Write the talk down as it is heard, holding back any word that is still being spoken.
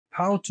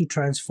How to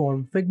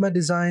transform Figma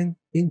design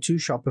into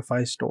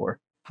Shopify store.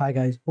 Hi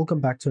guys, welcome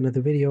back to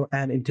another video,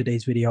 and in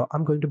today's video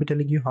I'm going to be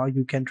telling you how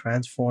you can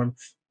transform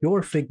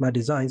your Figma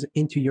designs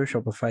into your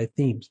Shopify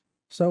themes.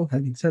 So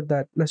having said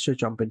that, let's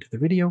just jump into the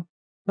video.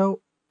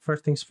 So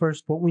first things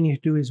first, what we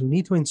need to do is we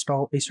need to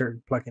install a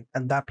certain plugin,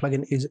 and that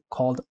plugin is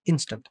called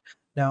Instant.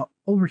 Now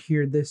over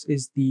here, this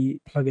is the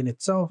plugin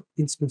itself,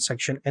 Instant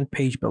Section and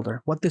Page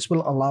Builder. What this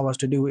will allow us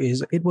to do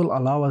is it will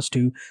allow us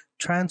to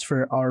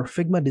transfer our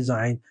Figma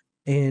design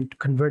and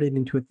convert it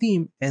into a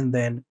theme, and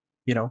then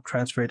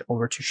transfer it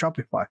over to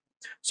Shopify.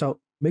 So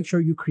make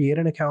sure you create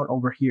an account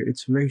over here.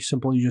 It's very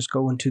simple. You just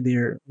go into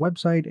their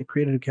website and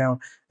create an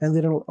account, and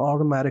then it'll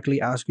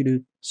automatically ask you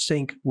to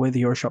sync with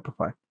your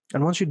Shopify.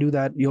 And once you do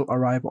that, you'll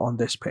arrive on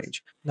this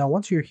page. Now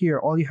once you're here,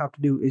 all you have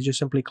to do is just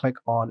simply click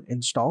on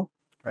install,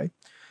 right?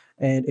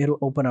 And it'll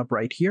open up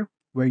right here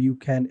where you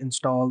can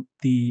install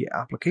the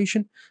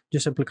application.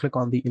 Just simply click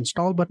on the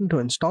install button to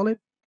install it.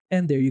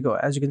 And there you go.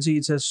 As you can see,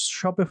 it says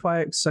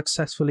Shopify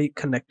successfully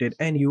connected,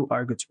 and you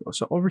are good to go.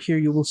 So over here,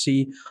 you will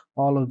see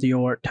all of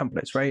your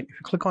templates, right? If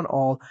you click on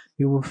all,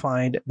 you will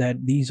find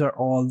that these are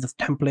all the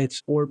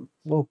templates or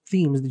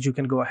themes that you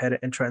can go ahead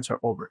and transfer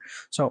over.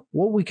 So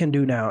what we can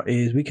do now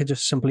is we can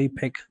just simply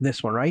pick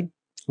this one, right?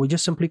 We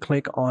just simply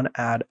click on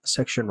add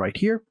section right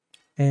here,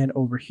 and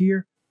over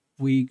here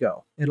we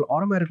go. It'll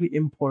automatically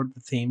import the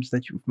themes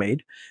that you've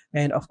made.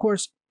 And of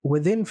course,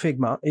 within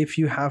Figma, if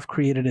you have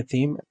created a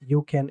theme,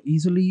 you can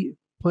easily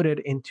put it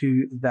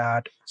into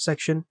that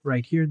section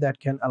right here that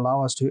can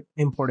allow us to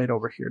import it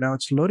over here. Now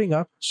it's loading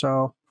up,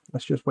 so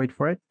let's just wait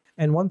for it.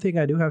 And one thing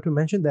I do have to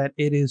mention that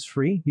it is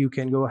free. You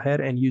can go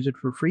ahead and use it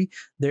for free.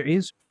 There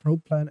is pro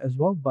plan as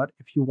well, but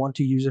if you want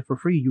to use it for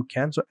free, you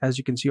can. So as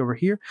you can see over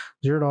here,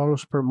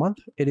 $0 per month.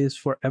 It is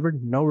forever,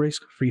 no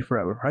risk, free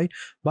forever, right?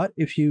 But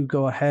if you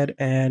go ahead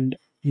and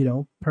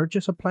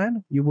purchase a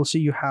plan, you will see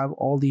you have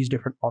all these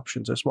different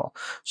options as well.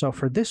 So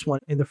for this one,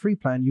 in the free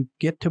plan, you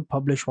get to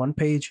publish one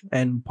page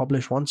and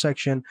publish one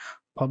section,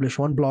 publish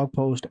one blog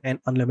post, and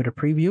unlimited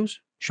previews,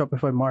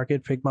 Shopify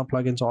Market, Figma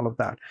plugins, all of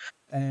that.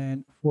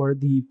 And for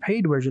the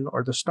paid version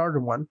or the starter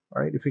one,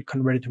 right, if you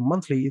convert it to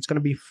monthly, it's going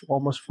to be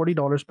almost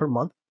 $40 per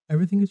month.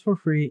 Everything is for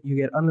free. You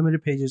get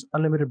unlimited pages,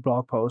 unlimited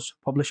blog posts,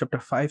 publish up to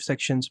 5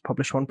 sections,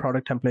 publish one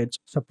product template,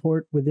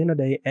 support within a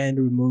day, and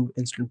remove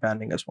instant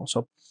banding as well.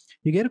 So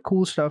you get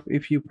cool stuff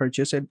if you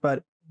purchase it,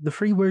 but the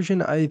free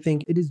version, I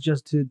think it is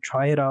just to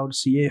try it out,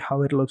 see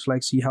how it looks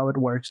like, see how it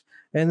works.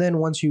 And then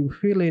once you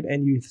feel it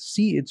and you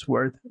see its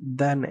worth,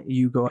 then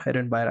you go ahead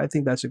and buy it. I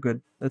think that's a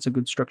good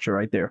structure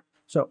right there.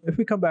 So if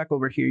we come back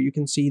over here, you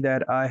can see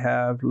that I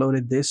have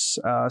loaded this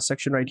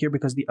section right here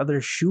because the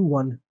other shoe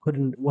one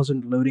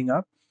wasn't loading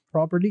up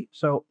properly.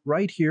 So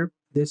right here,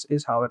 this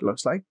is how it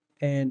looks like.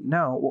 And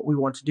now what we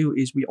want to do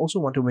is we also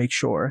want to make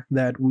sure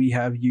that we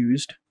have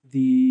used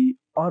the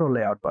auto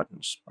layout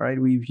buttons, right?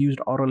 We've used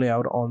auto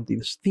layout on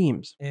these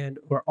themes. And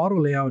for auto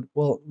layout,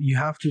 well, you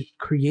have to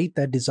create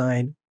that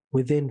design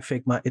within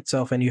Figma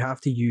itself, and you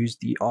have to use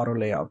the auto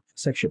layout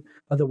section.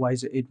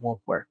 Otherwise, it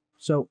won't work.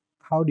 So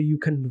how do you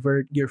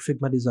convert your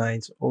Figma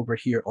designs over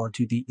here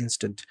onto the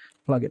Instant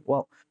plugin?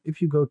 Well, if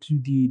you go to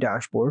the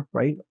dashboard,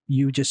 right,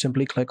 you just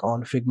simply click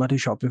on Figma to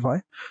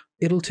Shopify.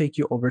 It'll take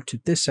you over to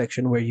this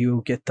section where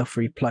you get the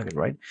free plugin,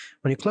 right?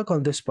 When you click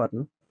on this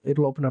button,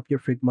 it'll open up your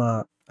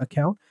Figma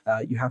account.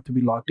 You have to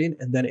be logged in,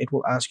 and then it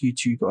will ask you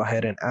to go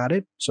ahead and add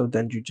it. So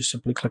then you just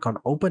simply click on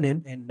open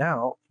in, and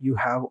now you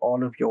have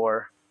all of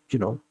your,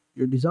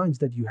 your designs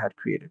that you had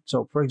created.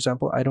 So for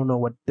example, I don't know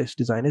what this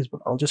design is,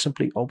 but I'll just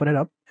simply open it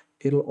up.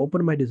 It'll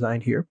open my design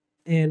here.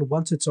 And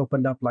once it's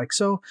opened up like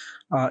so,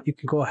 you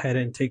can go ahead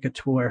and take a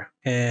tour.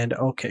 And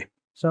okay,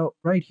 so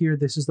right here,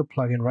 this is the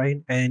plugin, right?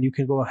 And you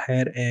can go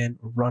ahead and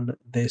run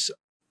this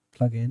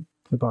plugin,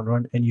 click on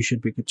run, and you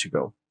should be good to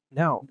go.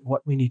 Now,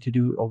 what we need to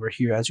do over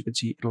here, as you can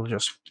see, it'll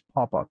just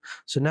pop up.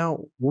 So now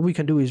what we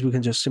can do is we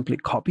can just simply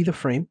copy the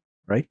frame,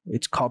 right?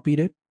 It's copied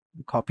it,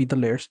 copy the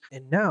layers.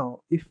 And now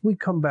if we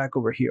come back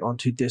over here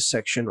onto this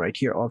section right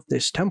here of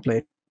this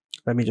template,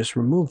 let me just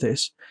remove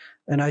this,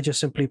 and I just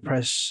simply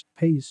press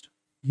paste.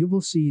 You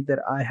will see that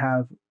I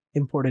have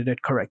imported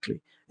it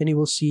correctly. And you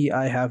will see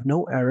I have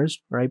no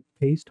errors, right?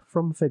 Paste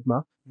from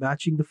Figma,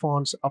 matching the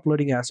fonts,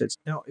 uploading assets.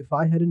 Now, if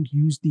I hadn't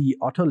used the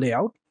auto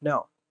layout,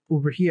 now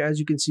over here, as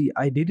you can see,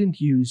 I didn't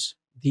use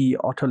the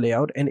auto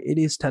layout, and it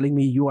is telling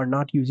me you are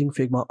not using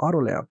Figma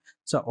auto layout.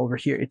 So over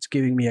here, it's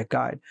giving me a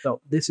guide.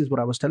 So this is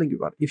what I was telling you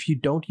about. If you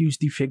don't use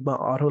the Figma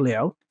auto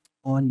layout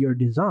on your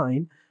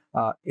design,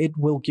 it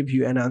will give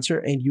you an answer,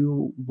 and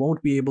you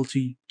won't be able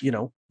to,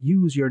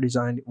 use your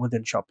design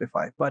within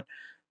Shopify. But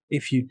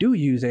if you do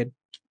use it,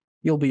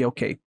 you'll be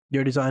okay.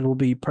 Your design will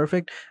be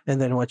perfect.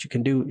 And then what you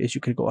can do is you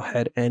can go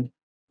ahead and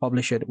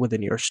publish it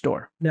within your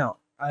store. Now,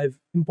 I've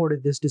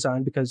imported this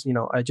design because,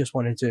 I just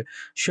wanted to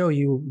show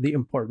you the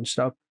important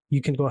stuff.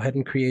 You can go ahead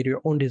and create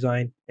your own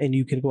design, and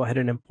you can go ahead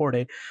and import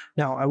it.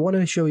 Now, I want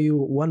to show you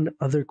one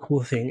other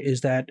cool thing is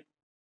that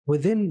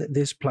within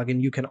this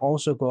plugin, you can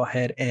also go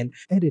ahead and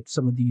edit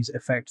some of these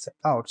effects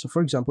out. So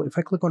for example, if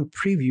I click on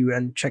preview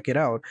and check it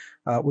out,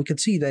 we can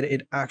see that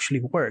it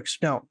actually works.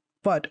 Now,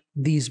 but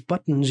these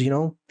buttons,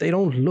 they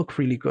don't look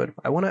really good.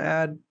 I want to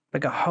add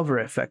like a hover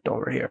effect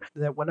over here,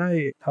 that when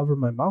I hover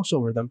my mouse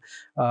over them,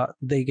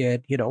 they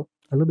get,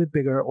 a little bit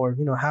bigger, or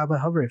have a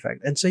hover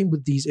effect. And same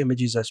with these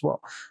images as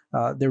well.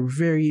 They're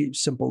very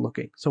simple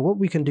looking. So what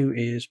we can do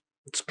is,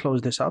 let's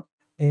close this up,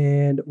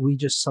 and we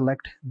just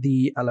select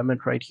the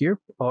element right here,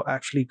 or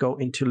actually go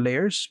into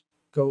layers,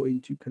 go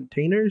into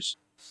containers,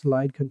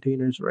 slide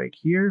containers right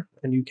here,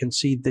 and you can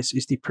see this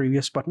is the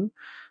previous button.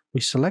 We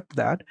select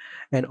that,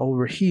 and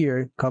over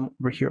here, come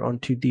over here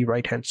onto the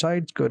right hand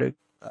side, go to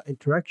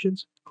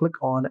interactions,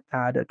 click on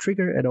add a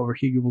trigger, and over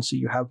here you will see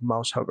you have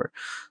mouse hover.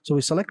 So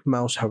we select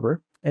mouse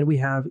hover, and we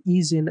have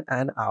ease in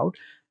and out,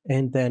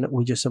 and then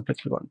we just simply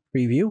click on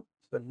preview.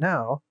 So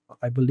now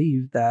I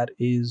believe that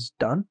is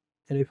done.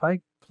 And if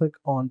I click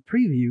on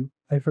preview,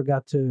 I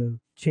forgot to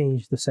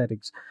change the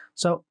settings.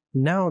 So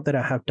now that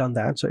I have done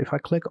that, so if I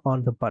click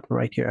on the button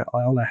right here,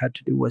 all I had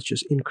to do was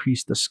just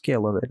increase the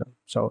scale of it.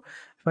 So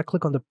if I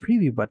click on the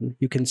preview button,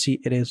 you can see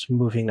it is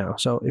moving now.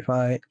 So if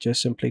I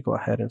just simply go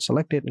ahead and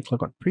select it and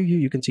click on preview,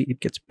 you can see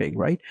it gets big,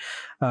 right?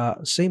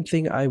 Same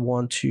thing I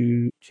want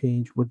to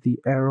change with the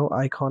arrow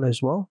icon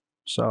as well.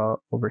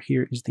 So over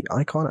here is the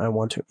icon. I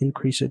want to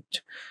increase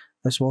it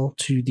as well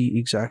to the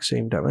exact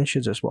same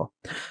dimensions as well.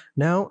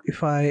 Now,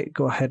 if I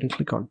go ahead and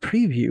click on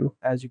preview,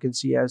 as you can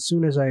see, as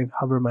soon as I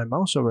hover my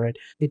mouse over it,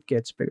 it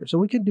gets bigger. So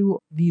we can do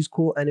these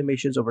cool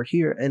animations over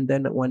here. And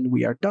then when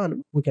we are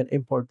done, we can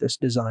import this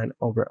design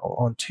over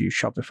onto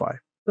Shopify.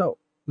 So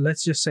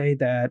let's just say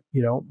that,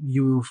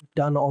 you've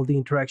done all the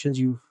interactions,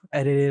 you've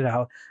edited it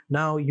out.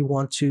 Now you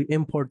want to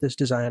import this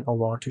design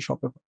over onto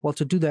Shopify. Well,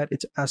 to do that,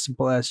 it's as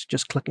simple as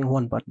just clicking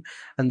one button,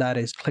 and that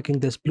is clicking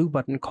this blue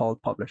button called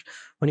publish.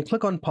 When you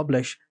click on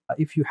publish,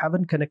 if you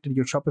haven't connected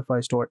your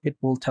Shopify store, it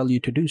will tell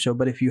you to do so.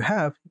 But if you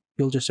have,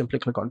 you'll just simply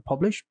click on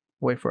publish,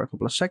 wait for a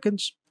couple of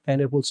seconds,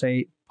 and it will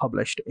say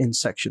published in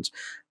sections.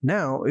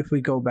 Now, if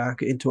we go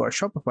back into our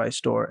Shopify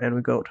store and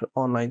we go to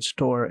online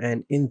store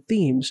and in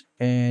themes,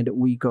 and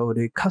we go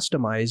to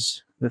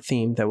customize the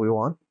theme that we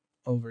want,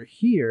 over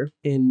here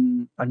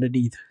in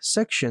underneath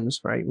sections,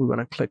 right, we're going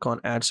to click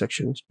on add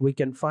sections. We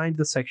can find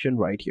the section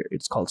right here.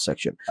 It's called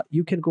section.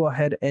 You can go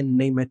ahead and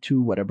name it to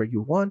whatever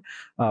you want.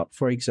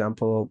 For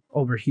example,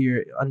 over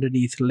here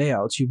underneath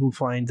layouts, you will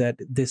find that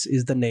this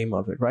is the name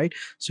of it, right?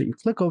 So you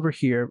click over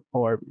here,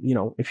 or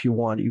if you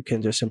want, you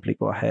can just simply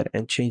go ahead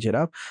and change it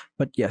up.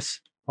 But yes,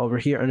 over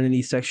here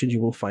underneath sections,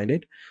 you will find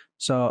it.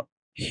 So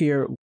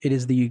here it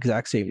is the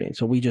exact same name.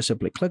 So we just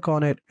simply click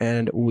on it,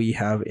 and we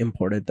have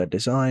imported the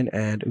design,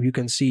 and you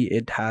can see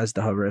it has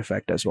the hover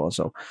effect as well.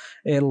 So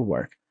it'll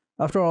work.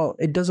 After all,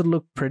 it doesn't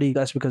look pretty.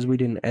 That's because we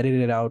didn't edit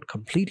it out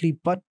completely,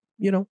 but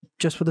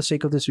just for the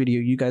sake of this video,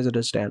 you guys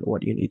understand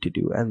what you need to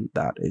do, and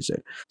that is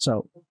it.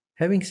 So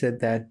having said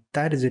that,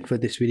 that is it for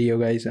this video,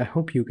 guys. I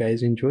hope you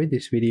guys enjoyed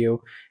this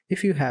video.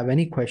 If you have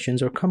any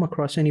questions or come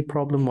across any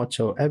problem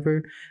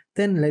whatsoever,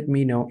 then let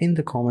me know in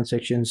the comment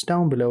sections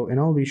down below, and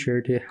I'll be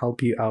sure to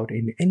help you out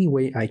in any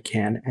way I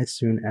can as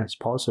soon as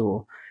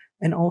possible.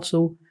 And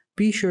also,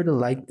 be sure to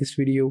like this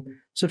video,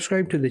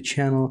 subscribe to the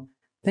channel.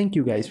 Thank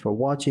you guys for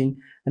watching,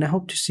 and I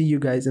hope to see you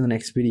guys in the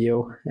next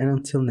video. And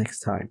until next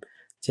time,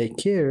 take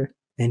care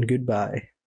and goodbye.